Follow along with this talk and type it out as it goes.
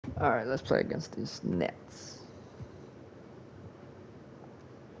Alright, let's play against these Nets.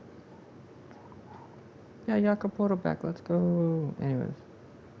 Yeah, Jakob Portal back. Let's go. Anyways.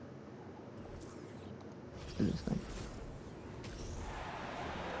 Let's do this thing.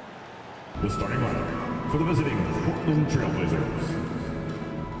 The starting lineup for the visiting Portland Trailblazers.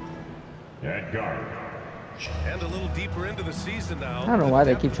 At guard. And a little deeper into the season now. I don't know why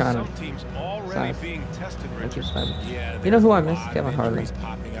they keep trying to. Some teams already being tested, Richard. Yeah, you know who I miss? Kevin Harlan.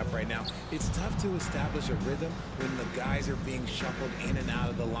 Popping up right now. It's tough to establish a rhythm when the guys are being shuffled in and out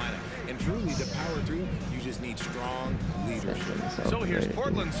of the lineup. And truly, to power through, you just need strong leadership. So here's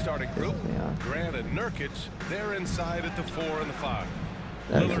Portland's starting group. Grant and Nurkic, they're inside at the 4 and the 5.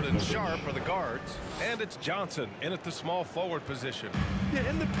 Lillard and Sharp are the guards, and it's Johnson in at the small forward position. Yeah,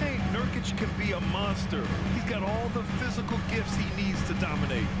 in the paint, Nurkic can be a monster. He's got all the physical gifts he needs to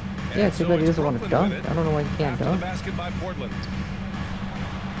dominate. Yeah, too bad he doesn't want to dunk. I don't know why he can't dunk. Basket by Portland.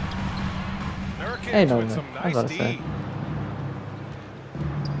 Hey, no, with some I was about to say.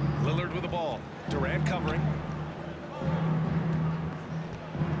 Lillard with the ball. Durant covering.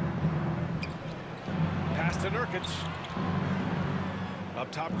 Pass to Nurkic. Up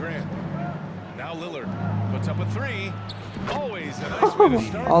top, Grant. Now Lillard puts up a 3. Always a nice way to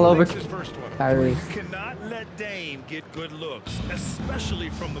start. All over his first one. Kyrie. You cannot let Dame get good looks, especially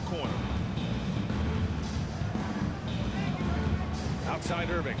from the corner.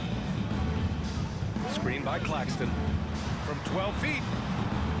 Outside Irving. Screen by Claxton. From 12 feet.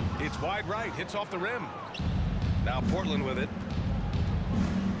 It's wide right. Hits off the rim. Now Portland with it.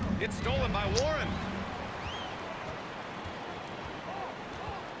 It's stolen by Warren.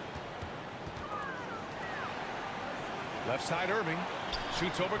 Left side Irving.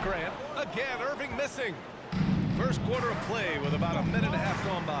 Shoots over Grant. Again, Irving missing. First quarter of play with about a minute and a half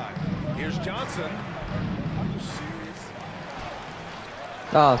gone by. Here's Johnson. Are you serious?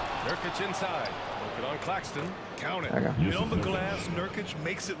 Nurkic inside. Looking on Claxton. Count it. And on the glass, Nurkic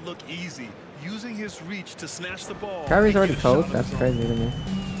makes it look easy, using his reach to snatch the ball. Kyrie's already coached. That's crazy to me.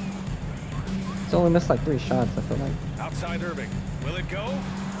 He's only missed like 3 shots, I feel like. Outside Irving. Will it go?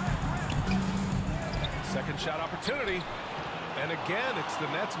 Second shot opportunity. And again, it's the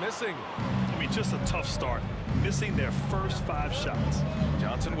Nets missing. I mean, just a tough start. Missing their first 5 shots.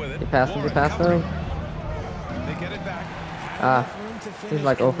 Johnson with it. He passed him, he passed him. They get it back. He's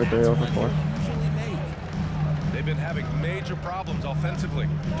like 0 for 3, 0 for 4. They've been having major problems offensively.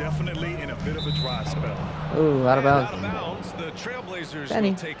 Definitely in a bit of a dry spell. Ooh, out of bounds. Out of bounds. The Trailblazers Benny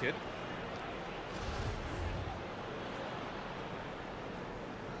will take it.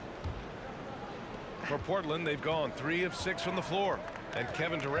 For Portland, they've gone 3 of 6 from the floor. And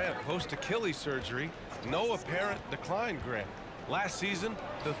Kevin Durant, post-Achilles surgery, no apparent decline, Grant. Last season,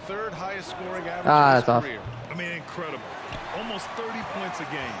 the 3rd highest scoring average in his career. I mean, incredible. Almost 30 points a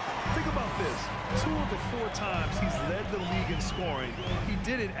game. Think about this. 2 of the 4 times he's led the league in scoring, he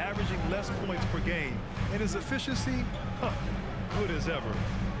did it averaging less points per game. And his efficiency, good as ever.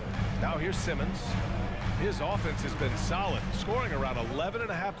 Now here's Simmons. His offense has been solid, scoring around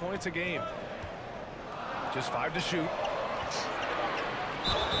 11.5 points a game. Just 5 to shoot.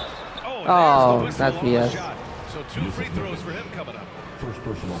 Oh, that's BS. So 2 free throws for him coming up. First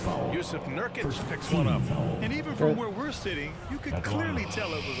personal foul. Yusuf Nurkic picks one up. And even from where we're sitting, you could clearly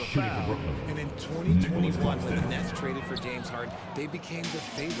tell it was a foul. And in 2021, when the Nets traded for James Harden, they became the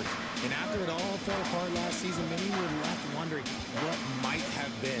favorites. And after it all fell apart last season, many were left wondering what might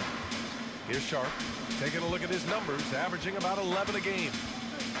have been. Here's Sharp, taking a look at his numbers, averaging about 11 a game.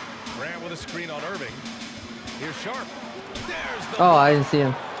 Grant with a screen on Irving. Here's Sharp. There's the I didn't see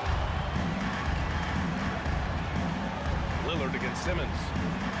him. Lillard against Simmons.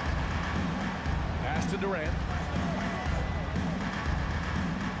 Pass to Durant.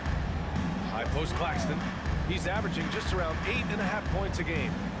 High post Claxton. He's averaging just around 8.5 points a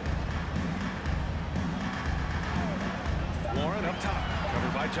game. Warren up top,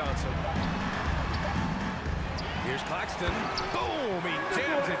 covered by Johnson. Here's Claxton. Boom! He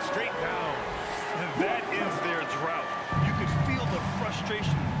jams it straight down. And that ends their drought. You could feel the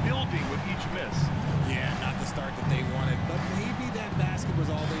frustration building with each miss. Yeah, not the start that they wanted, but maybe that basket was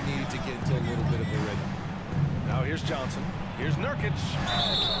all they needed to get into a little bit of a rhythm. Now here's Johnson. Here's Nurkic.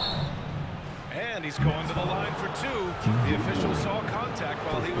 And he's going to the line for 2. The official saw contact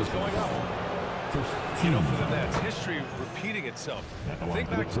while he was going up. You know, for the Nets, history repeating itself. Think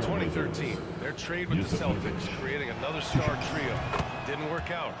back to 2013. Their trade with the Celtics, creating another star trio. Didn't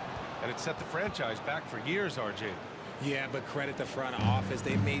work out. And it set the franchise back for years, RJ. Yeah, but credit the front office.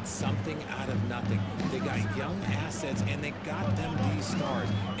 They made something out of nothing. They got young assets, and they got them these stars.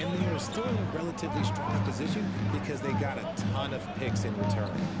 And they are still in a relatively strong position because they got a ton of picks in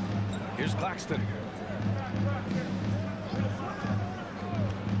return. Here's Claxton.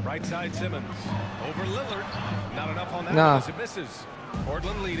 Right side Simmons. Over Lillard. Not enough on that one as it misses.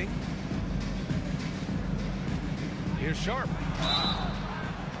 Portland leading. Here's Sharp.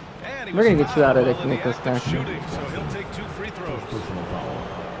 And we're going to get you out of there to make this back. Shooting, so he'll take 2 free throws.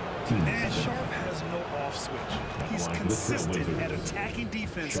 And Sharp has no off switch. He's consistent at attacking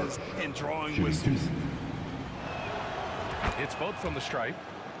defenses and drawing whistles. It's both from the stripe.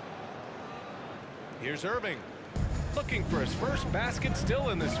 Here's Irving. Looking for his first basket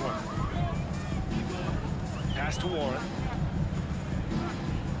still in this one. Pass to Warren.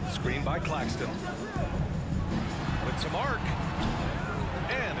 Screen by Claxton. With some arc.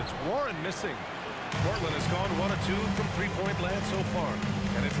 And it's Warren missing. Portland has gone 1 of 2 from three-point land so far.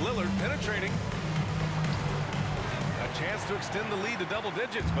 And it's Lillard penetrating. A chance to extend the lead to double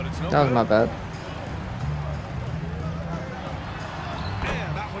digits, but it's no good. That was my bad.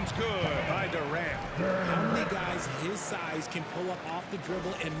 And that one's good by Durant. How many guys his size can pull up off the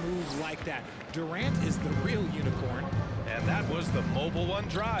dribble and move like that? Durant is the real unicorn. And that was the mobile one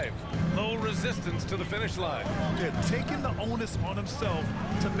drive. Low resistance to the finish line. Yeah, taking the onus on himself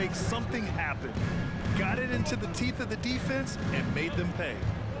to make something happen. Got it into the teeth of the defense and made them pay.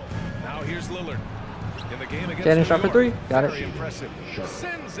 Now here's Lillard. In the game against Shannon Sharp for 3. Got Very it. impressive.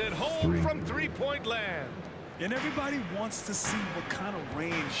 Sends it home from three-point land. And everybody wants to see what kind of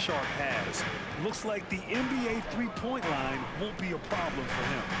range Sharp has. Looks like the NBA three-point line won't be a problem for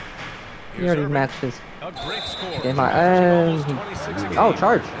him. He already matched his A great score. game. Oh,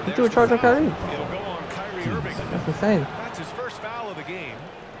 charge. He threw a charge on Kyrie. It'll go on Kyrie Irving. That's insane. That's his first foul of the game.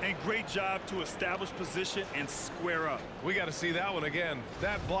 And great job to establish position and square up. We got to see that one again.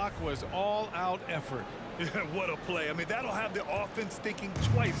 That block was all-out effort. What a play. I mean, that'll have the offense thinking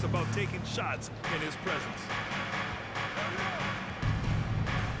twice about taking shots in his presence.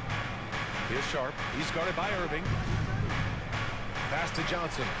 Here's Sharp. He's guarded by Irving. Pass to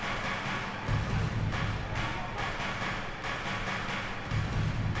Johnson.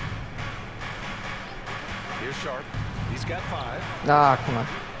 Here's Sharp. He's got 5. Ah, come on.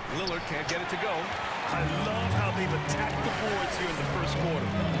 Lillard can't get it to go. I love how they've attacked the boards here in the first quarter.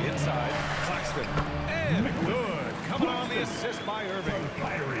 Inside, Claxton. And good. Coming on the assist by Irving.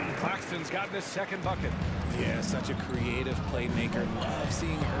 Claxton's gotten his second bucket. Yeah, such a creative playmaker. Love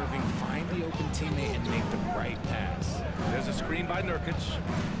seeing Irving find the open teammate and make the right pass. There's a screen by Nurkic.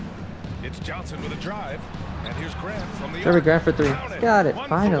 It's Johnson with a drive. And here's Grant from the Trevor arc. Grant for 3. Got it. 1 for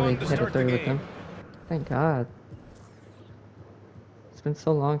Finally 1 to hit a start 3 the with game. him. Thank God. It's been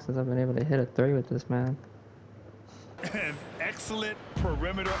so long since I've been able to hit a 3 with this man. An excellent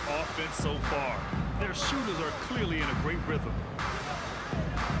perimeter offense so far. Their shooters are clearly in a great rhythm.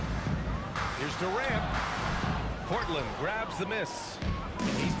 Here's Durant. Portland grabs the miss. And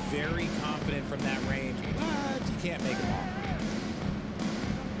he's very confident from that range, but you can't make him all.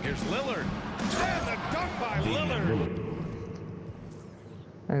 Here's Lillard. And the dunk by Lillard.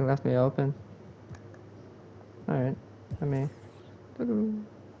 He left me open. Alright. I mean. Let's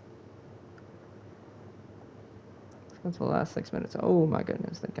go to the last 6 minutes. Oh my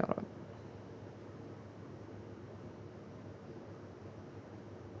goodness, they got up.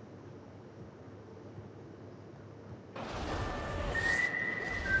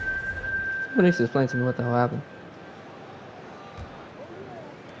 Someone needs to explain to me what the hell happened.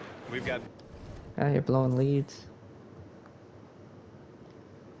 We've got Out here blowing leads.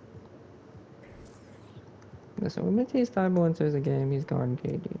 Listen, when Matisse Thybulle enters a game, he's guarding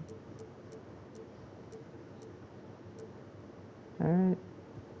KD. Alright.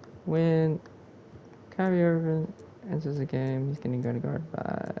 When Kyrie Irving enters a game, he's getting guarded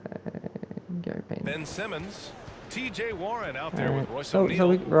by Gary Payton. Ben Simmons. T.J. Warren out there Alright. with Royce So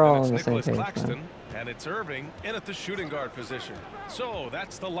O'Neal. we're all And on the it's same Nicholas page, Claxton. man. And it's Irving in at the shooting guard position. So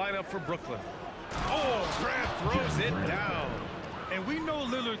that's the lineup for Brooklyn. Oh, Grant throws it down. And we know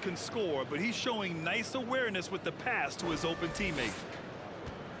Lillard can score, but he's showing nice awareness with the pass to his open teammate.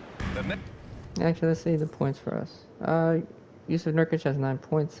 Actually, let's see the points for us. Yusuf Nurkic has 9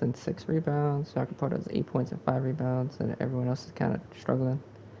 points and 6 rebounds. Jacque Porter has 8 points and 5 rebounds. And everyone else is kind of struggling.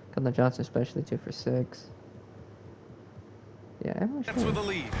 Keldon Johnson especially 2 for 6. Yeah, everyone's That's with the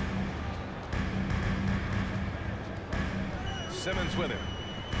struggling. lead. Simmons with him.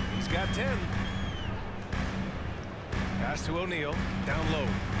 He's got 10. Pass to O'Neal. Down low.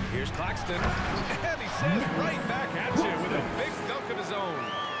 Here's Claxton. And he says right back at you with a big dunk of his own.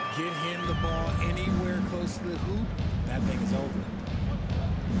 Get him the ball anywhere close to the hoop, that thing is over.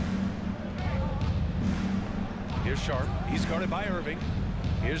 Here's Sharp. He's guarded by Irving.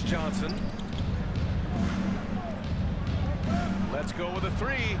 Here's Johnson. Let's go with a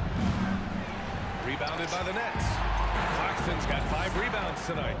three. Rebounded by the Nets. Claxton's got 5 rebounds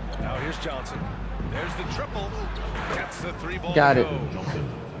tonight. Now here's Johnson. There's the triple. Gets the 3-ball. Got it.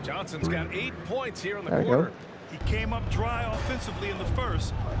 Johnson's got 8 points here in the There we quarter. go. He came up dry offensively in the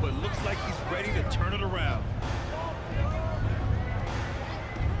first, but looks like he's ready to turn it around.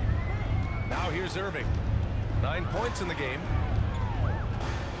 Now here's Irving. 9 points in the game.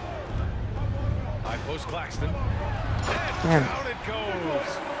 High post Claxton. And Damn. down it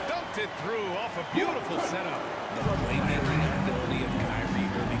goes. Dunked it through off a beautiful setup. The playmaking ability of Kyrie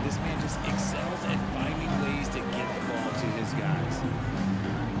Irving. This man just excels at finding ways to get the ball to his guys.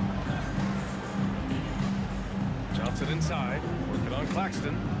 Johnson inside, working on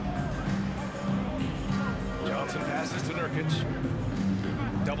Claxton. Johnson passes to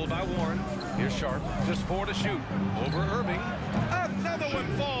Nurkic. Doubled by Warren. Here's Sharp, just 4 to shoot. Over Irving. Another one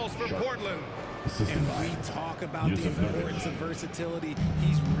falls for Portland. And we talk about the importance of versatility.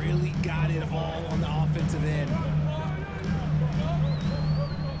 He's really got it all on the offensive end.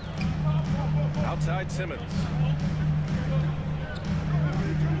 Outside Simmons.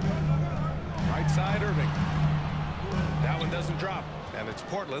 Right side Irving. That one doesn't drop. And it's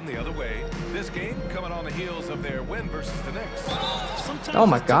Portland the other way. This game coming on the heels of their win versus the Knicks. Sometimes Oh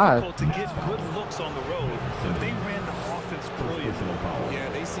my it's God. difficult to get good looks on the road, but they ran the offense brilliantly. Yeah,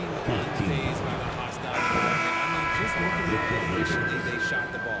 they seem unfazed by the hostile environment. I mean, just look at how efficiently they shot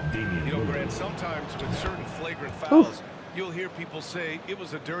the ball. You know, Grant, sometimes with certain flagrant fouls, you'll hear people say it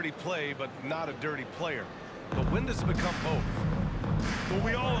was a dirty play, but not a dirty player. But when does it become both? Well,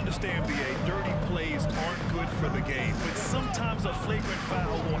 we all understand, B.A., dirty plays aren't good for the game, but sometimes a flagrant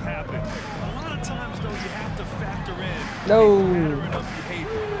foul will happen. A lot of times, though, you have to factor in No. a pattern of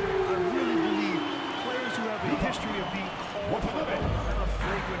behavior. I really believe players who have a history of being called for that kind of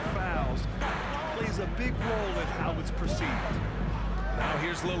flagrant fouls plays a big role in how it's perceived. Now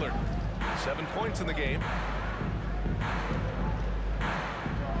here's Lillard. 7 points in the game.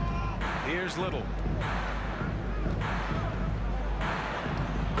 Here's Little.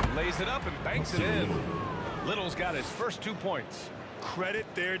 Lays it up and banks it in. Little's got his first 2 points. Credit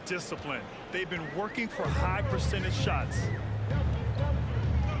their discipline. They've been working for high percentage shots.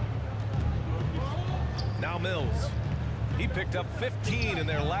 Now Mills. He picked up 15 in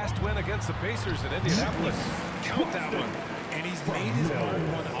their last win against the Pacers in Indianapolis. Count that one. And he's made his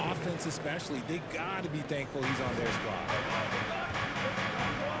mark on offense especially. They got to be thankful he's on their squad.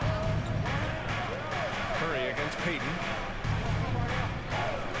 Curry against Payton.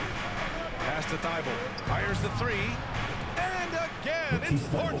 Pass to Thibault. Fires the 3. And again, it's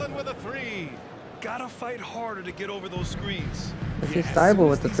Portland with a 3. Gotta fight harder to get over those screens. This Yeah, is as Thibault soon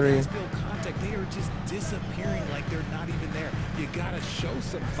with as the these 3. guys build contact, they are just disappearing like they're not even there. You gotta show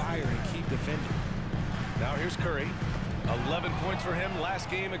some fire and keep defending. Now here's Curry. 11 points for him last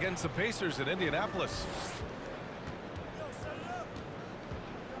game against the Pacers in Indianapolis.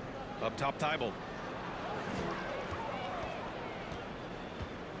 Up top, Thibault.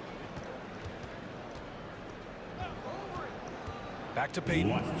 Back to Payton.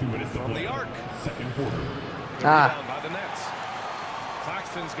 Last 2 minutes From the arc. Second quarter. Rebound by the Nets.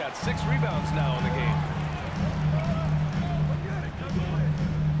 Claxton's got 6 rebounds now in the game.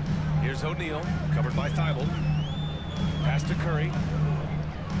 Here's O'Neal, covered by Thibault. Pass to Curry.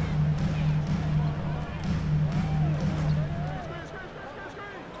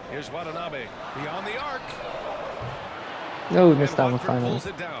 Here's Watanabe beyond the arc. No, we missed that And one Watford finally. pulls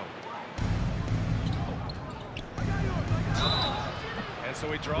it down. And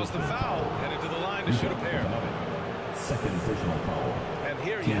so he draws the foul, headed to the line to shoot a pair. Second personal foul. And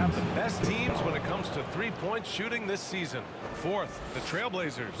here you have the best teams when it comes to three-point shooting this season. Fourth, the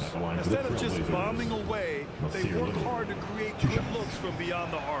Trailblazers. Instead of just bombing away, they work hard to create good looks from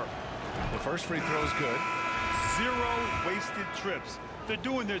beyond the arc. The first free throw is good. 0 wasted trips. They're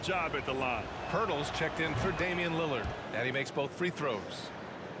doing their job at the line. Pirtle's checked in for Damian Lillard, and he makes both free throws.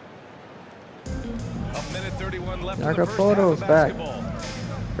 A minute 31 left in the first half Yakapoto's of back. basketball.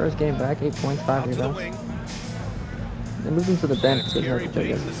 First game back, 8 points, 5 Out to the rebounds. wing. They moved him to the And bench it's because Gary of the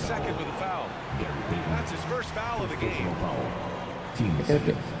Payton, the second with a foul. That's his first foul of the game. Personal foul. Team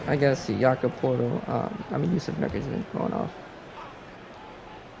seconds. I gotta see Yakapoto. I mean, Yusuf Nurkic is going off.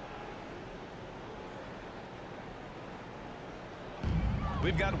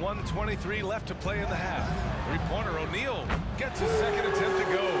 We've got 1:23 left to play in the half. Three-pointer O'Neal gets his second attempt to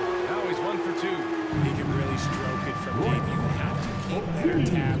go. Now he's 1 for 2. He can really stroke it from deep. You have to keep better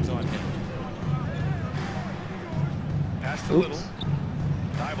tabs on him. Pass to Oops. Little.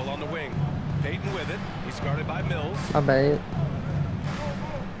 Thibault on the wing. Payton with it. He's guarded by Mills. My bad.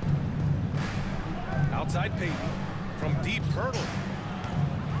 Outside Payton. From deep, Pirtle.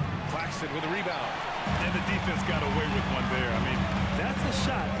 Claxton with a rebound. And the defense got away with one there. I mean, that's a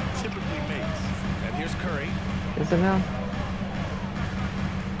shot he typically makes. And here's Curry. Is it now?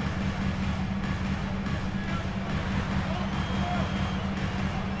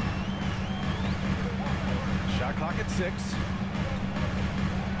 Shot clock at 6.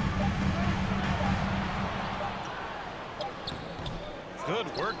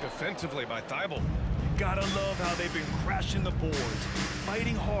 Good work defensively by Thibault. Gotta love how they've been crashing the boards,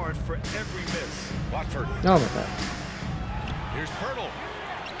 fighting hard for every miss. Watford. No, about that. Here's Pirtle.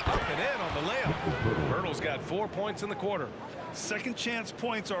 Up and in on the layup. Pirtle's got 4 points in the quarter. Second chance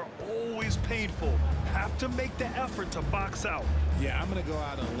points are always painful. Have to make the effort to box out. Yeah, I'm going to go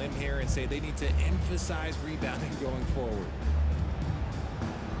out on a limb here and say they need to emphasize rebounding going forward.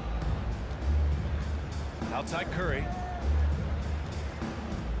 Outside Curry.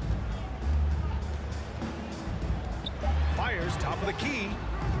 Fires top of the key.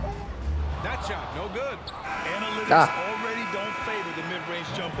 That shot, no good. Analytics already don't favor the mid-range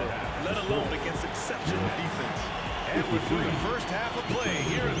jumper, let alone against exceptional defense. And we're through the first half of play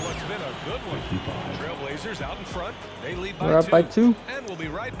here in what's been a good one. Trailblazers out in front. They lead by 2. We're up by 2. And we'll be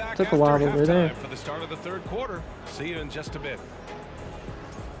right back Took after a while over there. halftime for the start of the third quarter. See you in just a bit.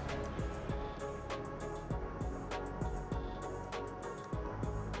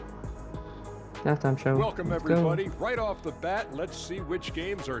 Halftime show. Welcome, Let's go. everybody. Right off the bat, let's see which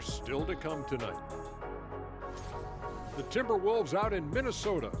games are still to come tonight. The Timberwolves out in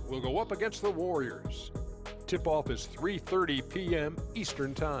Minnesota will go up against the Warriors. Tip-off is 3:30 p.m.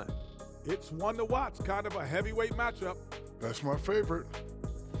 Eastern Time. It's one to watch, kind of a heavyweight matchup. That's my favorite.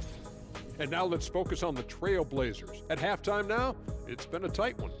 And now let's focus on the Trailblazers. At halftime now, it's been a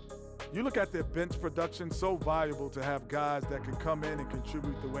tight one. You look at their bench production, so valuable to have guys that can come in and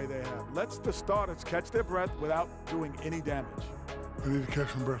contribute the way they have. Let's the starters catch their breath without doing any damage. I need to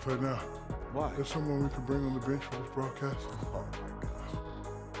catch my breath right now. Why? There's someone we can bring on the bench for this broadcast. Oh my gosh.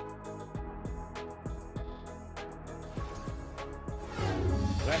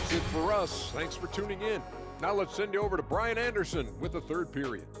 That's it for us. Thanks for tuning in. Now let's send you over to Brian Anderson with the third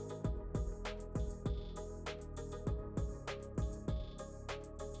period.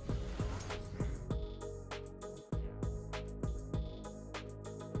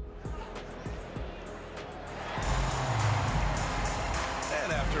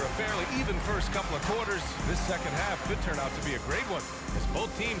 And after a fairly even first couple of quarters, this second half could turn out to be a great one, as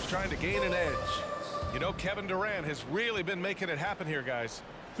both teams trying to gain an edge. You know, Kevin Durant has really been making it happen here, guys.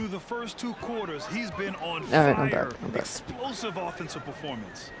 Through the first 2 quarters, he's been on right, fire. I'm back. Explosive offensive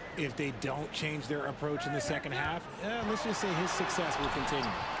performance. If they don't change their approach in the second half, let's just say his success will continue.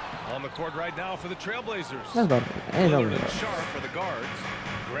 On the court right now for the Trailblazers. That's about it. Ain't over Lillard and there. Sharp are the guards.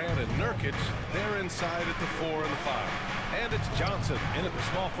 Grant and Nurkic, they're inside at the 4 and the 5. And it's Johnson in at the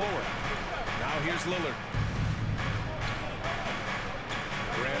small forward. Now here's Lillard.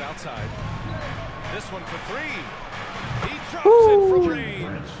 Grant outside. This one for 3. He drops it from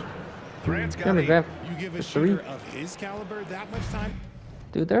range. Grant's got 8. Grab You give a the 3. shooter of his caliber that much time?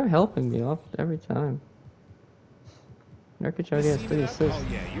 Dude, they're helping me off every time. Nurkic already has Receive 3 it up? assists. Oh,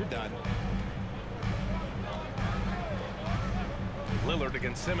 yeah, you're done. Lillard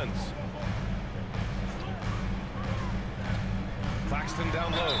against Simmons. Claxton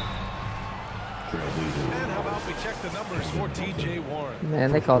down low. And how about we check the numbers for T.J. Warren?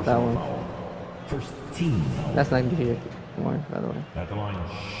 Man, they called that one. First team That's not good Warren, by the way. at the line.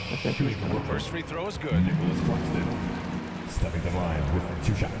 That's interesting. First free throw is good. Nicholas Claxton stepping to the line with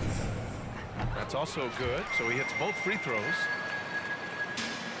 2 shots. That's also good, so he hits both free throws.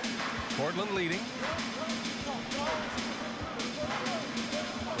 Portland leading.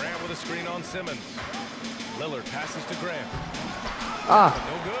 Grant with a screen on Simmons. Lillard passes to Grant. No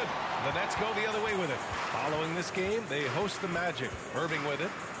good. The Nets go the other way with it. Following this game, they host the Magic. Irving with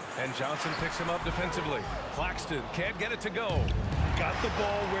it. And Johnson picks him up defensively. Claxton can't get it to go. Got the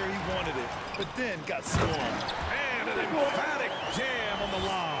ball where he wanted it, but then got swarmed. And an emphatic jam on the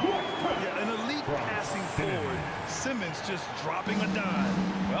lob. Yeah, an elite passing forward. Simmons just dropping a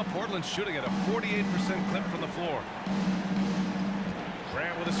dime. Well, Portland's shooting at a 48% clip from the floor.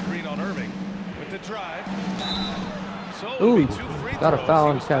 Grant with a screen on Irving. With the drive. So Ooh, 2 free got a throws. foul He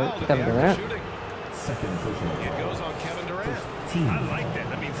on was fouled at Kevin the Durant. act of shooting. Second personal It goes on Kevin Durant. I like that.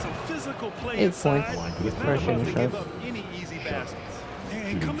 I mean, some physical play 8 inside. points. He's not Pressure about and to shove. give up any easy baskets.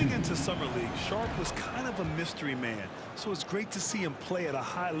 And coming into Summer League, Sharp was kind of a mystery man. So it's great to see him play at a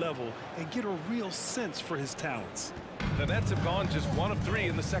high level and get a real sense for his talents. The Nets have gone just 1 of 3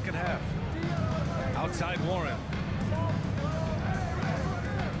 in the second half. Outside Warren.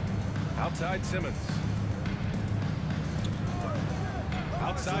 Outside Simmons.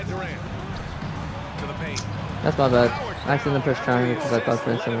 Outside Durant. To the paint. That's my bad. I accidentally pressed triangle because I thought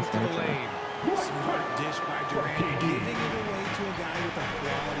Princeton was going to try. Smart dish by Durant, giving it away to a guy with a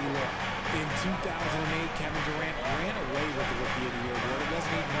quality look. In 2008, Kevin Durant ran away with the Rookie of the Year award. It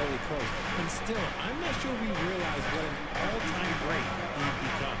wasn't even really close. And still, I'm not sure we realize what an all-time great he'd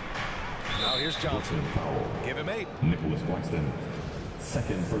become. Now here's Johnson. Give him 8. Nicholas Claxton.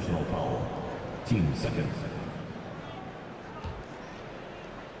 Second personal foul. Team seconds.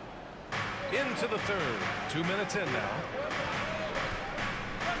 Into the third. 2 minutes in now.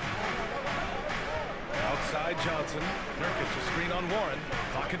 Outside Johnson. Nurkic a screen on Warren.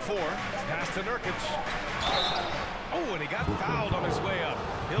 Clock at 4. Pass to Nurkic. Oh, and he got fouled on his way up.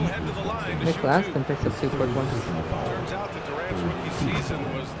 He'll head to the line to Nick shoot Claxton 2. picks up 2 quick ones. Turns out that Durant's rookie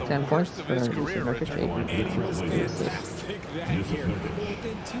season was the 10 points worst of for his Yusuf career. Nurkic, 8. And he was fantastic that year.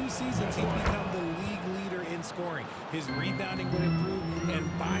 Within 2 seasons, he'd become the league leader in scoring. His rebounding would improve, and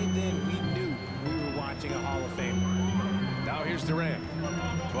by then, we knew we were watching a Hall of Famer. Now here's Durant.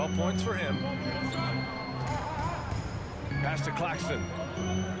 12 points for him. Pass to Claxton.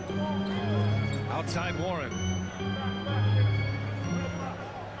 Outside Warren.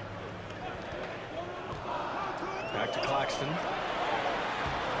 Back to Claxton.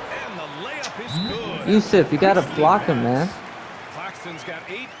 And the layup is good. Yusuf, you got to block him, man. Claxton's got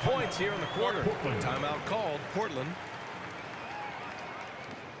 8 points here in the quarter. Timeout called. Portland.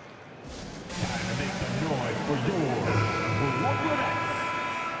 Time to make some noise for your Brooklyn Nets.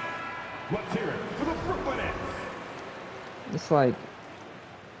 Let's hear it for the Brooklyn Nets. It's like,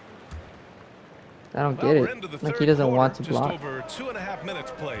 I don't get Well, we're it. into the Like, third he doesn't quarter, want to block. Just over 2.5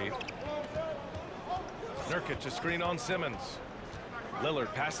 minutes played. Nurkic a screen on Simmons.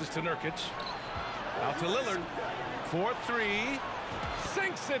 Lillard passes to Nurkic. Out to Lillard. 4-3.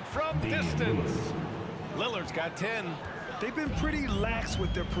 Sinks it from distance. Lillard's got 10. They've been pretty lax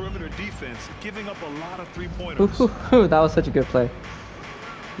with their perimeter defense, giving up a lot of three-pointers. That was such a good play.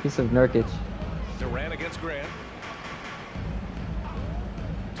 Yusuf Nurkic. Durant against Grant.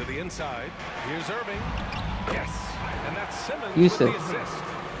 To the inside. Here's Irving. Yes. And that's Simmons Yusuf. with the assist.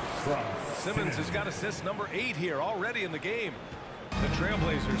 Simmons has got assist number 8 here already in the game. The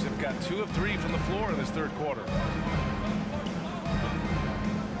Trailblazers have got 2 of 3 from the floor in this third quarter.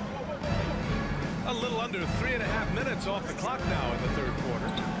 A little under 3.5 minutes off the clock now in the third quarter.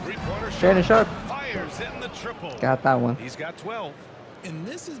 3-pointer Shannon Sharp. Fires in the triple. Got that one. He's got 12. And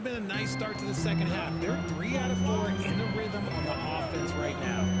this has been a nice start to the second half. They're 3 out of 4 in a rhythm on the offense right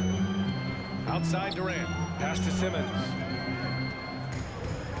now. Outside Durant. Pass to Simmons.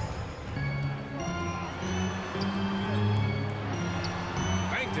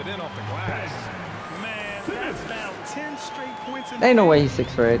 Banked it in off the glass. Man, that's now 10 straight points in Ain't no the way game. he's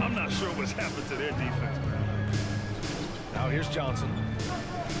 6 for 8. I'm not sure what's happened to their defense, man. Now here's Johnson.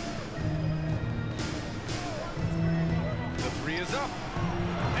 The 3 is up.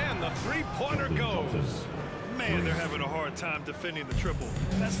 And the 3-pointer goes. Man, they're having a hard time defending the triple.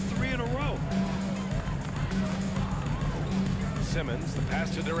 That's 3 in a row. Simmons, the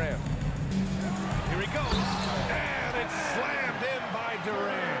pass to Durant. Here he goes. And it's slammed in by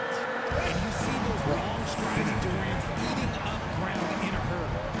Durant. And you see those long strides of Durant eating up ground in a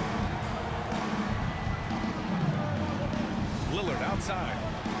hurry. Lillard outside.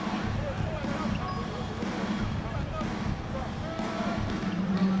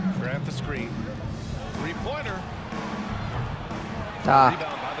 Grant the screen. 3-pointer. Ah.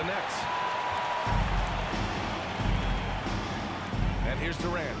 Rebound by the Nets. And here's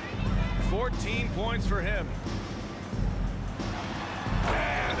Durant. 14 points for him.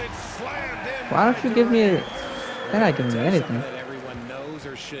 And it's slammed in. Why don't you give me a... They're not giving me anything. That everyone knows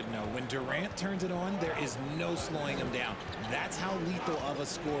or should know. When Durant turns it on, there is no slowing him down. That's how lethal of a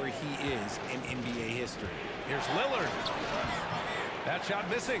scorer he is in NBA history. Here's Lillard. That shot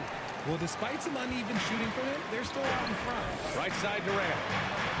missing. Well, despite some uneven shooting for him, they're still out in front. Right side Durant.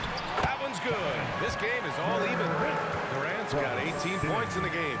 That one's good. This game is all even. Durant's got 18 points in the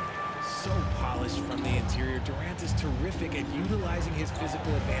game. So polished from the interior. Durant is terrific at utilizing his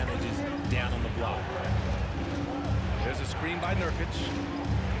physical advantages down on the block. There's a screen by Nurkic.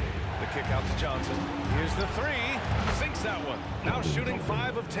 The kick out to Johnson. Here's the 3. Sinks that one. Now shooting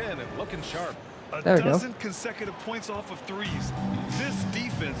 5 of 10 and looking sharp. A There we go. dozen consecutive points off of threes. This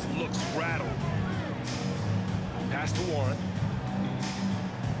defense looks rattled. Pass to Warren.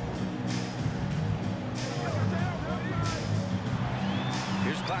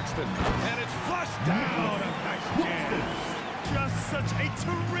 Here's Claxton. And it's flushed down. Nice jam. Just such a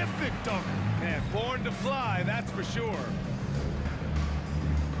terrific dunk. Man, born to fly, that's for sure.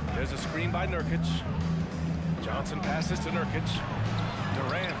 There's a screen by Nurkic. Johnson passes to Nurkic.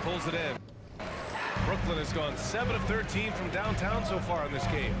 Durant pulls it in. Brooklyn has gone 7 of 13 from downtown so far in this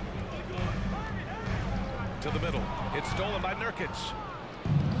game. To the middle. It's stolen by Nurkic.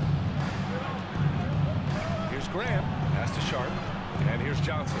 Here's Graham. Pass to Sharp. And here's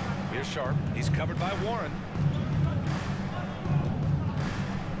Johnson. Here's Sharp. He's covered by Warren.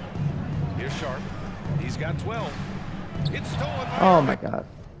 Here's Sharp. He's got 12. It's stolen by Oh my God.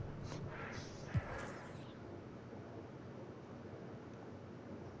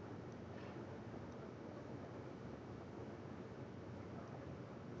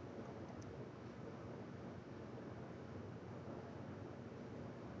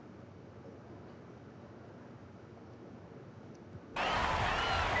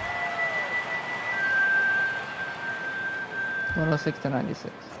 (106 to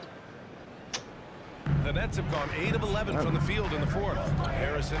 96). The Nets have gone 8 of 11 from the field in the fourth.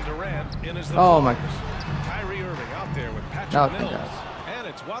 Harris and Durant in as the Oh my. Kyrie Irving out there with Patrick Oh, Mills. thank God. And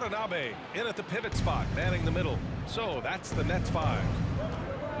it's Watanabe in at the pivot spot, manning the middle. So that's the Nets 5.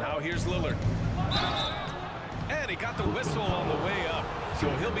 Now here's Lillard. And he got the whistle on the way up. So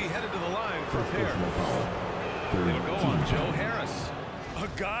he'll be headed to the line for a pair. It'll go on Joe Harris. A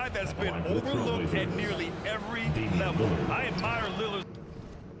guy that's been overlooked at nearly every level. I admire Lillard.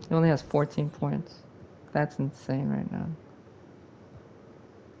 He only has 14 points. That's insane right now.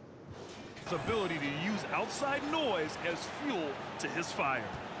 His ability to use outside noise as fuel to his fire.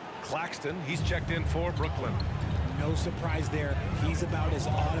 Claxton, he's checked in for Brooklyn. No surprise there. He's about as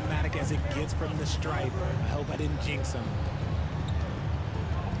automatic as it gets from the stripe. I hope I didn't jinx him.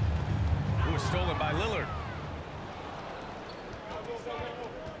 Who was stolen by Lillard.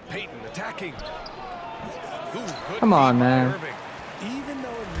 Peyton attacking. Ooh, Come on, man. Irving. Even though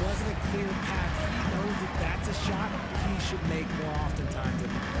it wasn't a clear path, he knows that that's a shot he should make more oftentimes.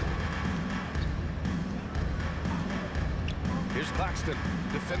 Here's Claxton,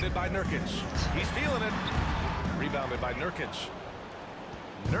 defended by Nurkic. He's feeling it. Rebounded by Nurkic.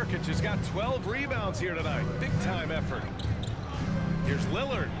 Nurkic has got 12 rebounds here tonight. Big time effort. Here's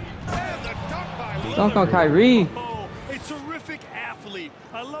Lillard. And the dunk by Lillard. Dunk on Kyrie. Oh, a terrific athlete.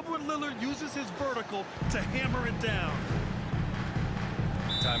 I love when Lillard uses his vertical to hammer it down.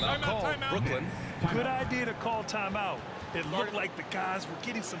 Timeout call, Brooklyn. Good idea to call timeout. It looked like the guys were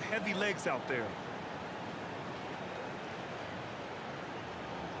getting some heavy legs out there.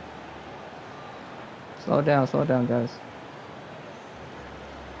 Slow down, guys.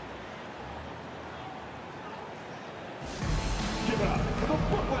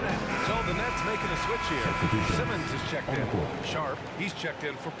 So the Nets making a switch here. Simmons is checked in. Sharp, he's checked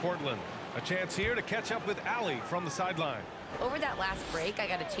in for Portland. A chance here to catch up with Allie from the sideline. Over that last break, I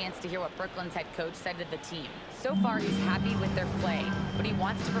got a chance to hear what Brooklyn's head coach said to the team. So far, he's happy with their play, but he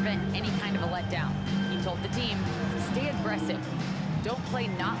wants to prevent any kind of a letdown. He told the team, stay aggressive. Don't play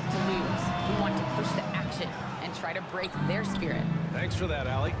not to lose. We want to push the action and try to break their spirit. Thanks for that,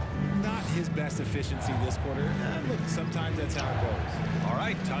 Allie. Not his best efficiency this quarter. Look, sometimes that's how it goes. All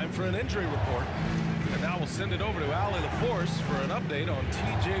right, time for an injury report. And now we'll send it over to Allie LaForce for an update on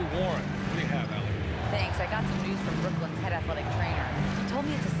T.J. Warren. What do you have, Allie? Thanks. I got some news from Brooklyn's head athletic trainer. He told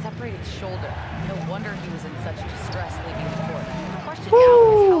me it's a separated shoulder. No wonder he was in such distress leaving the court. The question now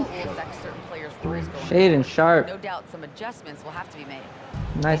is how it will affect certain players' careers going Shade and Sharp. No doubt some adjustments will have to be made.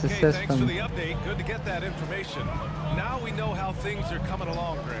 Nice Okay, assist thanks for from. the update. Good to get that information. Now we know how things are coming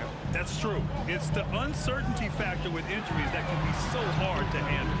along, Graham. That's true. It's the uncertainty factor with injuries that can be so hard to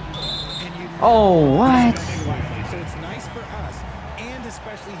handle. And you Oh, what? So it's nice for us, and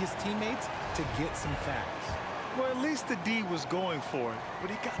especially his teammates, to get some facts. Well, at least the D was going for it, but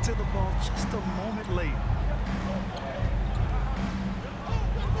he got to the ball just a moment late.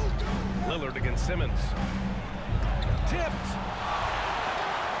 Lillard against Simmons. Tipped.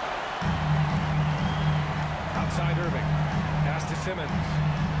 Outside Irving. Pass to Simmons.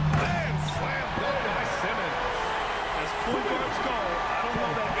 And slam dunk by Simmons. As point guards go, I don't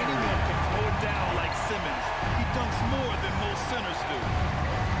know that anyone can throw it down like Simmons. He dunks more than most centers do.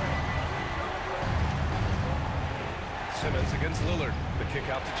 Simmons against Lillard. The kick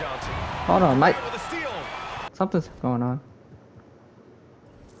out to Johnson. Hold on, Mike. With a steal. Something's going on.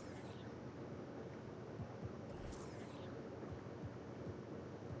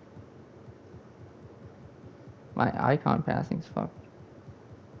 My icon passing's fucked.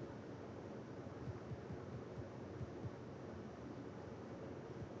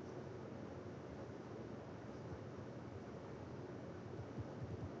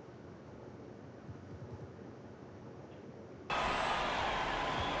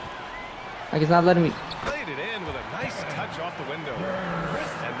 Like, it's not letting me. Played it in with a nice touch off the window.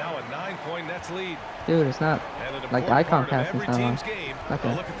 And now a 9-point Nets lead. Dude, it's not. And an Like, important icon part of passing's every not on. team's game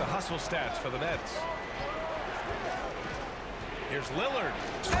Okay. A look at the hustle stats for the Nets. Here's Lillard.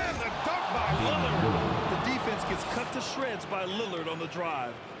 And the dunk by Lillard. The defense gets cut to shreds by Lillard on the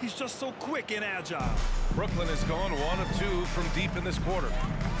drive. He's just so quick and agile. Brooklyn has gone 1 of 2 from deep in this quarter.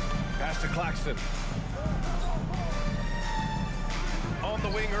 Pass to Claxton. On the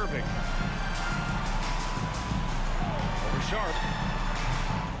wing, Irving. Over Sharp.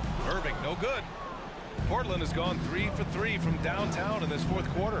 Irving, no good. Portland has gone 3 for 3 from downtown in this fourth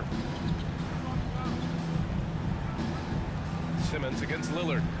quarter. Simmons against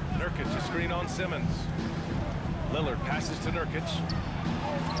Lillard. Nurkic, a screen on Simmons. Lillard passes to Nurkic.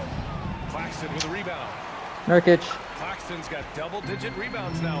 Claxton with a rebound. Nurkic. Claxton's got double-digit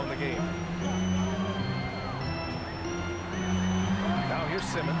rebounds now in the game. Now here's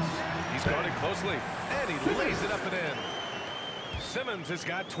Simmons. He's guarded closely, and he lays it up and in. Simmons has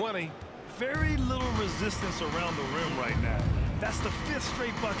got 20. Very little resistance around the rim right now. That's the 5th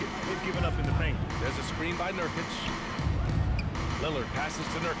straight bucket they've given up in the paint. There's a screen by Nurkic. Lillard passes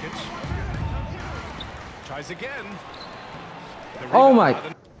to Nurkic. Tries again. Oh my.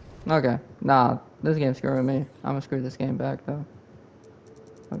 Okay. Nah, this game's screwing me. I'm gonna screw this game back though.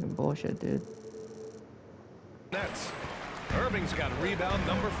 Fucking bullshit, dude. Nets. Irving's got rebound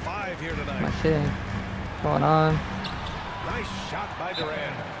number 5 here tonight. My shit ain't going on. Nice shot by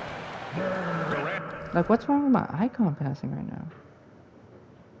Durant. Durant. Like, what's wrong with my icon passing right now?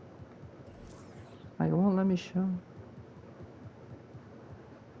 Like, it won't let me show.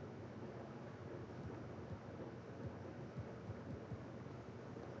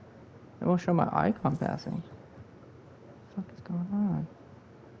 It won't show my icon passing. What the fuck is going on?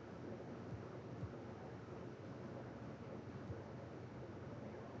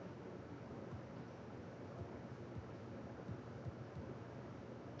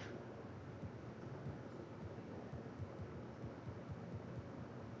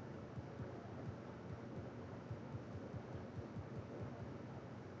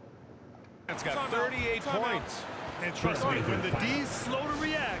 It's got 38 points. And trust me, when the D's slow to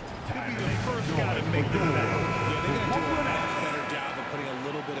react, he'll be the first guy to make them back. Yeah, they're going to do a much better job of putting a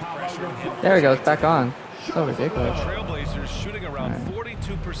little bit of pressure on him. There we go, it's back on. So ridiculous. The Trailblazers shooting around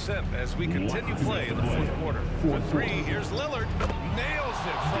 42% as we continue play in the fourth quarter. For 3, here's Lillard. Nails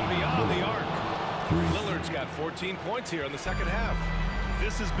it from beyond the arc. Lillard's got 14 points here in the second half.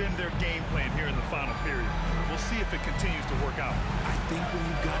 This has been their game plan here in the final period. We'll see if it continues to work out. I think when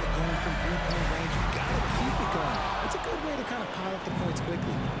you've got it going from 3-point range, you've got to keep it going. It's a good way to kind of pile up the points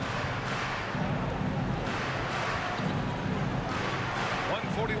quickly.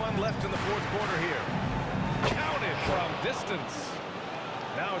 1:41 left in the fourth quarter here. Counted from distance.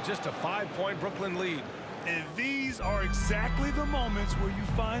 Now just a 5-point Brooklyn lead. And these are exactly the moments where you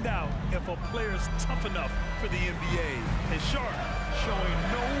find out if a player is tough enough for the NBA. And Sharp showing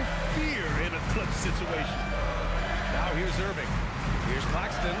no fear in a clutch situation. Now here's Irving. Here's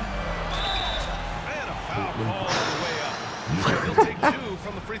Claxton. And a foul call on the way up. He'll take 2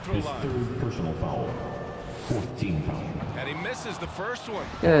 from the free throw line. Third personal foul. 14 foul. And he misses the first one.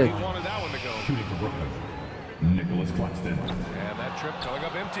 Good. He wanted that one to go. Shooting for Brooklyn. Nicholas Claxton. And that trip coming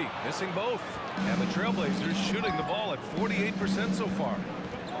up empty. Missing both. And the Trailblazers shooting the ball at 48% so far.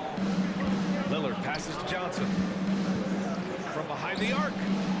 Lillard passes to Johnson. From behind the arc.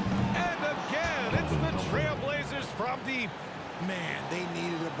 And again, it's the Trailblazers from deep. Man, they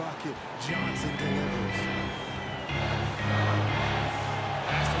needed a bucket. Johnson delivers.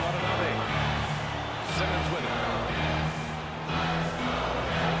 Pass to Watanabe. Simmons with it.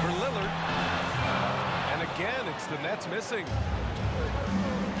 Over Lillard. And again, it's the Nets missing.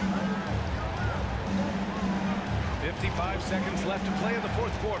 55 seconds left to play in the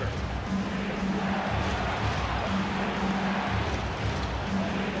fourth quarter.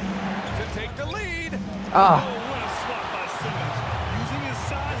 To take the lead. Ah. Oh, what a swat by Simmons. Using his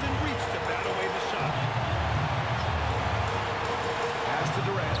size and reach to bat away the shot. Pass to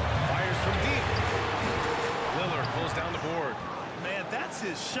Durant. Fires from deep. Lillard pulls down the board. Man, that's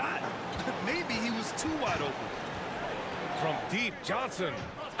his shot. Maybe he was too wide open. From deep, Johnson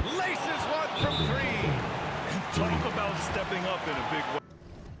laces one from 3. Talk about stepping up in a big way.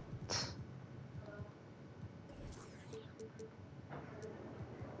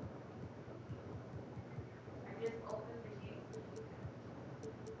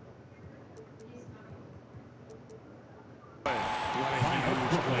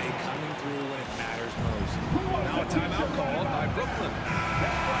 Coming through when it matters most. Now a timeout called by Brooklyn.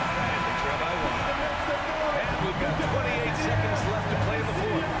 Trail by 1. And we've got 28 seconds left to play in the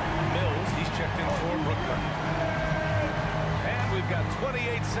fourth. Mills, he's checked in for Brooklyn. And we've got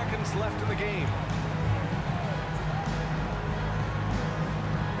 28 seconds left in the game.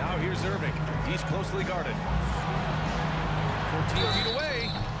 Here's Irving. He's closely guarded. 14 feet away.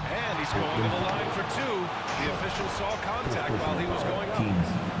 And he's going to the line for two. The official saw contact while he was going up.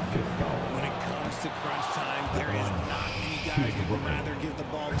 When it comes to crunch time, there is not many guys who would rather give the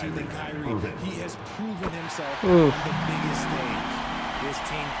ball to than Kyrie. He has proven himself on the biggest stage. This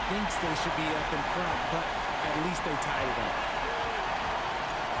team thinks they should be up in front, but at least they tied it up.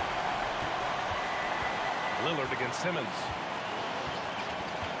 Lillard against Simmons.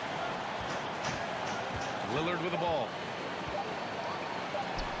 Lillard with the ball.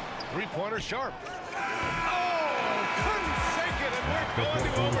 Three-pointer Sharp. Oh, couldn't sink it, and we're going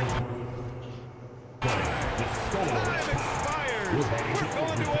to overtime. Time expired. We're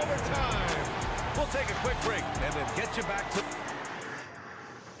going to overtime. We'll take a quick break and then get you back to...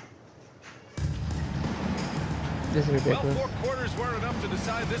 This is ridiculous. Well, 4 quarters weren't enough to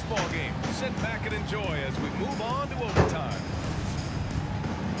decide this ball game. Sit back and enjoy as we move on to overtime.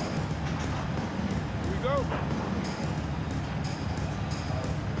 Here we go.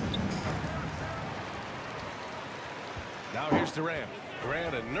 Now here's Durant.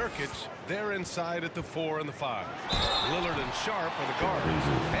 Grant and Nurkic, they're inside at the 4 and the 5. Lillard and Sharp are the guards.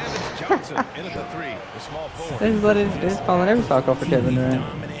 And it's Johnson in at the 3, the small forward. They're just calling every foul call for Kevin Durant.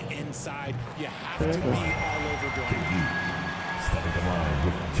 Dominant inside. You have to be all over Durant. Stepping the line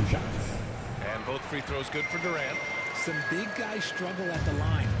with 2 shots. And both free throws good for Durant. Some big guys struggle at the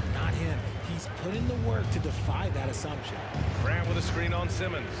line. Not him. He's put in the work to defy that assumption. Grant with a screen on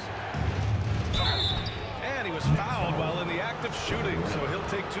Simmons. And he was fouled while in the act of shooting, so he'll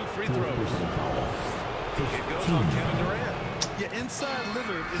take 2 free throws. It goes on Kevin Durant. Yeah, inside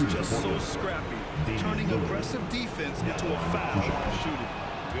Lillard is just so scrappy, turning aggressive defense into a foul shooting.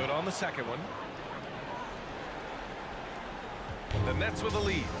 Good on the second one. The Nets with the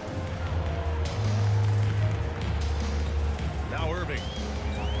lead. Now Irving.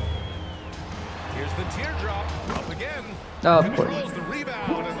 Here's the teardrop. Up again. Oh, of course. Controls the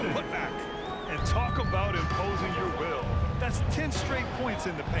rebound and the putback. And talk about imposing your will. That's 10 straight points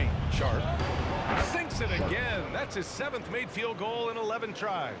in the paint. Sharp sinks it again. That's his 7th made field goal in 11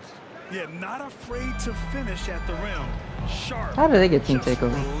 tries. Yeah, not afraid to finish at the rim. Sharp. How did they get team Just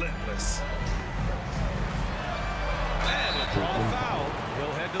takeover? relentless. And a draw the foul.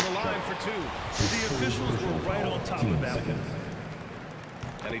 He'll head to the line for 2. The officials were right on top of that one.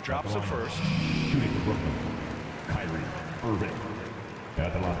 And he drops it first. Shooting for Brooklyn. Kyrie Irving.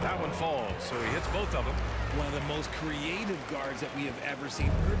 At the line. That one falls, so he hits both of them. One of the most creative guards that we have ever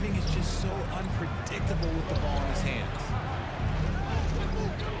seen. Irving is just so unpredictable with the ball in his hands.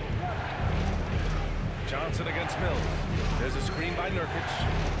 Johnson against Mills. There's a screen by Nurkic.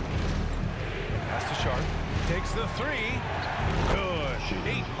 Pass to Sharp. Takes the 3. Good.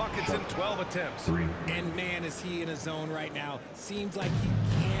 8 buckets in 12 attempts. And man, is he in a zone right now. Seems like he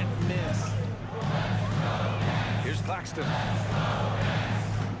can't miss. Here's Claxton.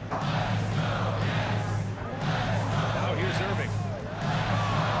 Now here's Irving.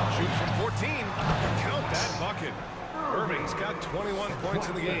 Shoots from 14. Count that bucket. Irving's got 21 points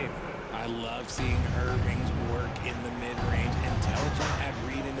in the game. I love seeing Irving's work in the mid-range, intelligent at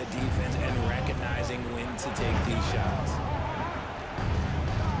reading the defense and recognizing when to take these shots.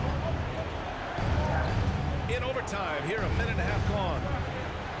 In overtime, here a minute and a half gone.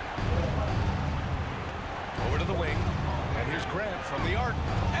 Over to the wing, and here's Grant from the arc.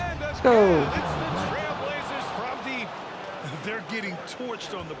 And let's go. It's the Trailblazers from deep. They're getting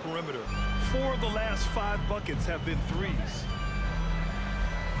torched on the perimeter. 4 of the last 5 buckets have been threes.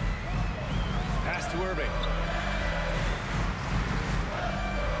 Pass to Irving.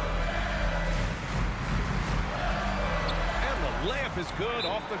 And the layup is good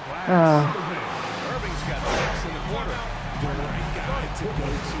off the glass. Irving's got 6 in the quarter. The right guy to go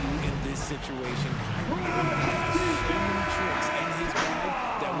to in this situation. Kyrie has so many tricks in his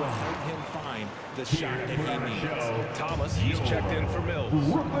bag that will help him find the shot that he needs. Thomas, he's checked in for Mills. Coming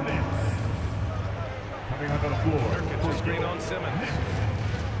onto the floor. Nurkic a screen on Simmons.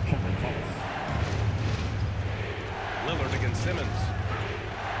 Lillard against Simmons.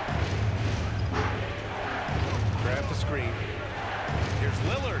 Grab the screen. Here's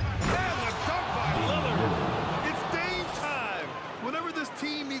Lillard. And the dunk by Lillard. It's Dame time. Whenever this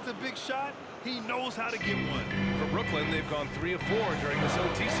team needs a big shot, he knows how to get one. For Brooklyn, they've gone 3 of 4 during this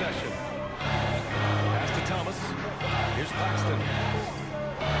OT session. Pass to Thomas. Here's Claxton.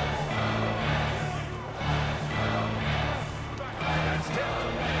 That's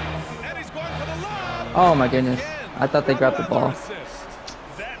tipped. And he's going for the lob. Oh my goodness. I thought they grabbed the ball.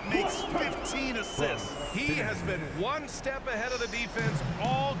 That makes 15 assists. He has been one step ahead of the defense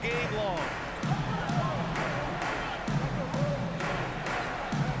all game long.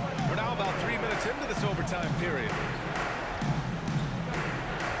 We're this overtime period.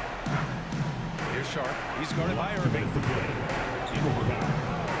 Here's Sharp. He's guarded by Irving.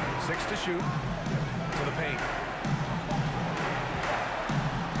 6 to shoot. To the paint.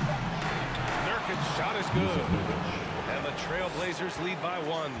 Nurkic shot is good. And the Trailblazers lead by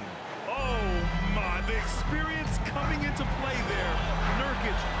 1. Oh my, the experience coming into play there.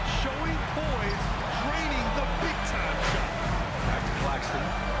 Nurkic showing poise, draining the big time shot. Back to Claxton.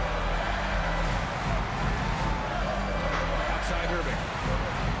 Outside Irving.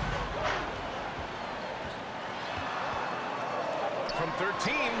 From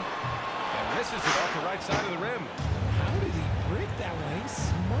 13. And misses it off the right side of the rim. How did he break that one? He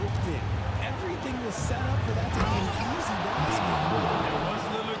smoked it. Everything was set up for that to be an easy basket. And once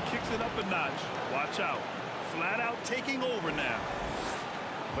Lillard kicks it up a notch, watch out. Flat out taking over now.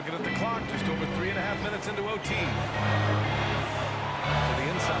 Looking at the clock, just over 3.5 minutes into OT. To the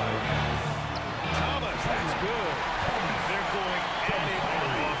inside. Thomas, that's good. They're going at it on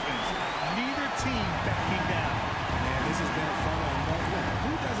offense. Neither team backing down. Man, this has been a fun one. But look,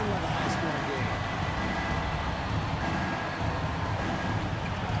 who doesn't love a high-scoring game?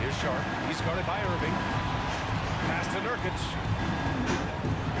 Here's Sharp. He's guarded by Irving. Pass to Nurkic.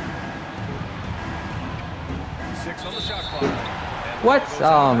 6 on the shot clock. And What?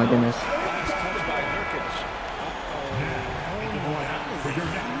 Oh my goodness. Last touch by Nurkic.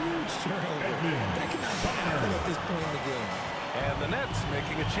 Huge turnover. That cannot happen at this point in the game. And the Nets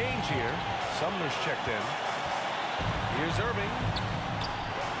making a change here. Sumner's checked in. Here's Irving.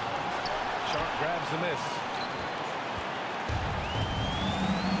 Sharp grabs the miss.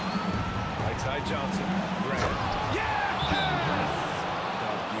 Right side Johnson. Grab. A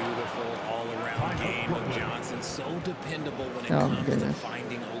beautiful all-around game of Johnson. So dependable when it Oh, comes goodness. to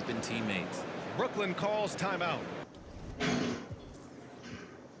finding open teammates. Brooklyn calls timeout.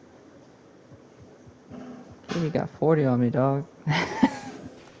 You got 40 on me, dog.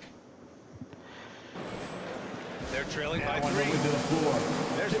 They're trailing by 3.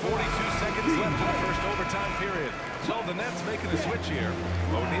 There's 42 seconds left in the first overtime period. So the Nets making a switch here.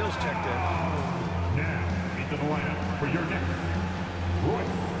 O'Neal's checked in. Now, into the lineup for your next,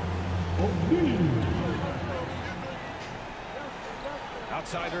 Royce O'Neal.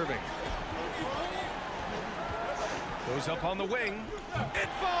 Outside Irving. Goes up on the wing. It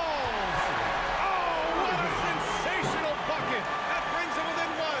falls! Oh, what a sensational bucket! That brings him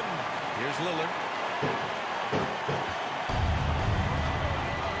within 1. Here's Lillard.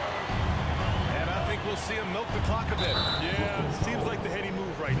 And I think we'll see him milk the clock a bit. Yeah, seems like the heady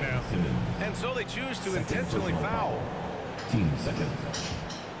move right now. And so they choose to intentionally foul. 15 seconds.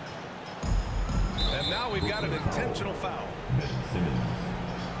 And now we've got an intentional foul. Ben Simmons.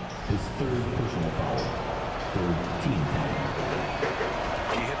 His 3rd personal foul. 3rd team foul.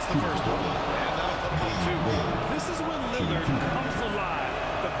 He hits the first one. And that'll put him on 2. This is when Lillard comes alive.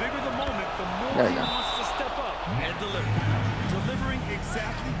 The bigger the moment, the more There he you go. wants to step up and deliver. Delivering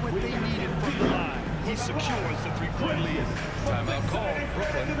exactly what they needed from the line. He secures the three-point lead. Timeout called.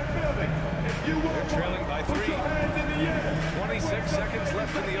 Brooklyn. They're trailing by 3. 26 seconds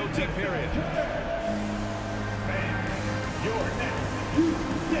left in the OT period. Your next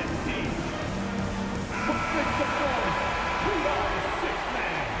U10 team. What makes the noise? We are the 6th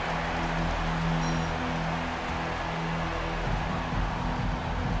man.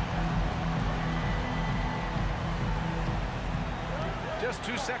 Just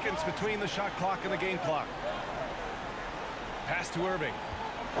 2 seconds between the shot clock and the game clock. Pass to Irving.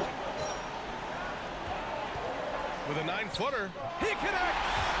 With a 9-footer. He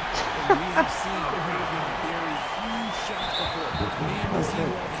connects! We have seen Irving bury huge shots before. Man, does he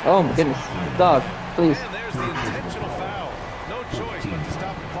love Oh my goodness. Dog, please. And there's the intentional foul. No choice but to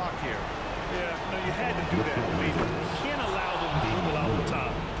stop the clock here. Yeah, no, you had to do that. You can't allow them to dribble out the top.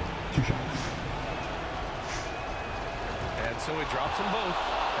 2 shots. And so he drops them both.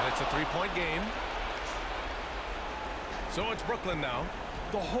 And it's a 3-point game. So it's Brooklyn now.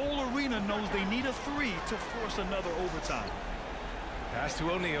 The whole arena knows they need a 3 to force another overtime. Pass to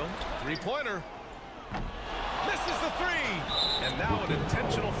O'Neal. 3-pointer. Misses the 3. And now an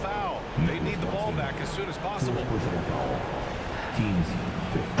intentional foul. They need the ball back as soon as possible. Personal foul. Team's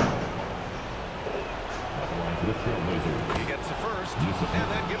 5th foul. At the line for the Trailblazers. He gets the first,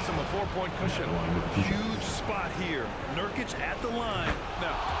 and that gives him a 4-point cushion. Huge spot here. Nurkic at the line.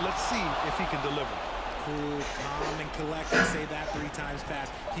 Now, let's see if he can deliver. cool, calm, and collected. Say that 3 times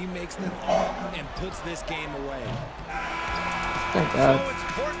fast. He makes them all and puts this game away. Thank So God. it's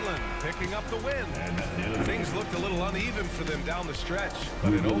Portland picking up the win. Things looked a little uneven for them down the stretch,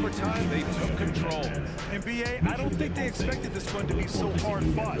 but in overtime they took control. And BA, I don't think they expected this one to be so hard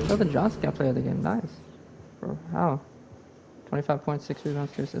fought. Sheldon Johnson got player of the game. Nice. Bro, how? 25 points, 6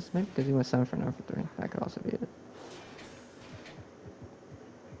 rebounds, 2 assists. Maybe because he went 7 for 9 for 3. That could also be it.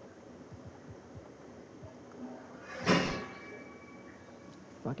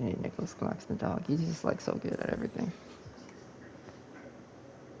 Fucking hate Nicholas Claxton, dog. He's just like so good at everything.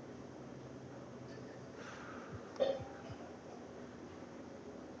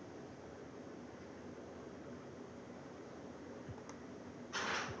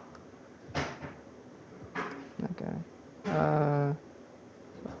 Okay.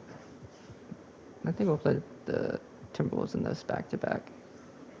 I think we'll play the Timberwolves in this back-to-back.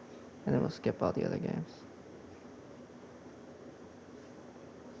 And then we'll skip all the other games.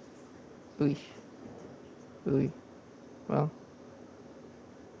 Ooh. Ooh. Well.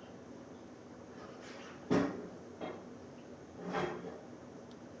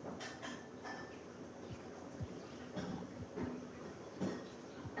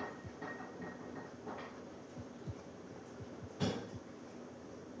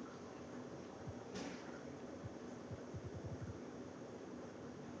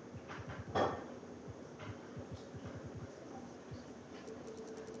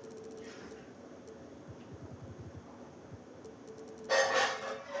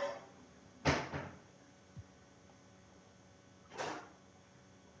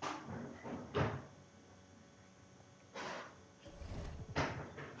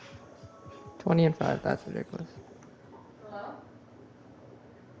 and 5, that's ridiculous. Hello?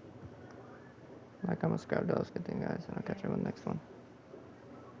 Like, I'm gonna scrub those. Good thing, guys, and I'll catch you on the next one.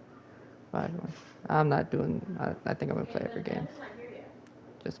 Bye, everyone. I'm not doing. I think I'm gonna play every game.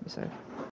 Just to be safe.